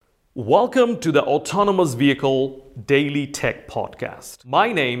Welcome to the Autonomous Vehicle Daily Tech Podcast.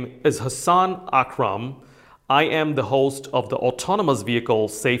 My name is Hassan Akram. I am the host of the Autonomous Vehicle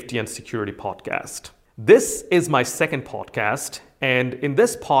Safety and Security Podcast. This is my second podcast, and in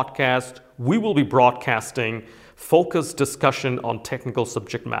this podcast, we will be broadcasting focused discussion on technical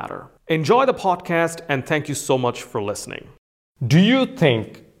subject matter. Enjoy the podcast, and thank you so much for listening. Do you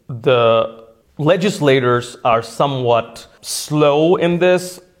think the legislators are somewhat slow in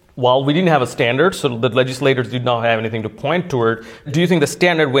this? While we didn't have a standard, so the legislators did not have anything to point toward, do you think the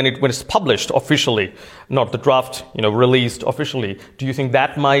standard, when it's published officially, not the draft, released officially, do you think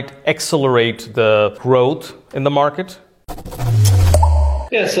that might accelerate the growth in the market?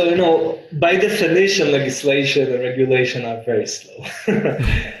 Yeah, so, by definition, legislation and regulation are very slow.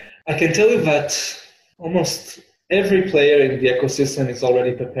 I can tell you that almost every player in the ecosystem is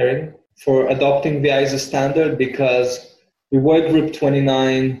already preparing for adopting the ISO standard because the Work Group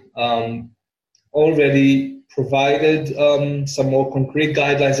 29 already provided some more concrete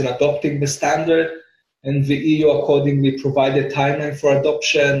guidelines in adopting the standard, and the EU accordingly provided timeline for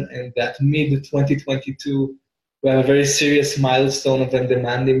adoption, and that mid-2022 we have a very serious milestone of them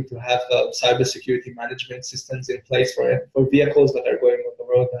demanding to have cybersecurity management systems in place for vehicles that are going on the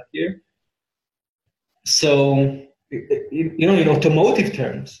road that year. So, in automotive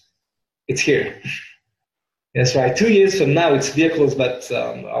terms, it's here. That's right. 2 years from now, it's vehicles that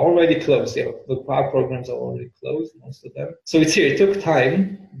are already closed. The power programs are already closed, most of them. So it's here. It took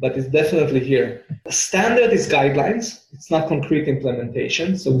time, but it's definitely here. The standard is guidelines. It's not concrete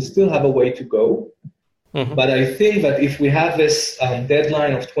implementation. So we still have a way to go. Mm-hmm. But I think that if we have this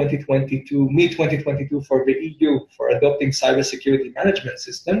deadline of mid-2022 for the EU for adopting cybersecurity management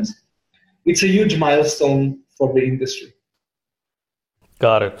systems, it's a huge milestone for the industry.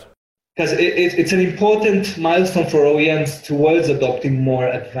 Got it. Because it's an important milestone for OEMs towards adopting more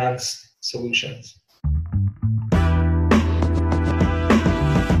advanced solutions.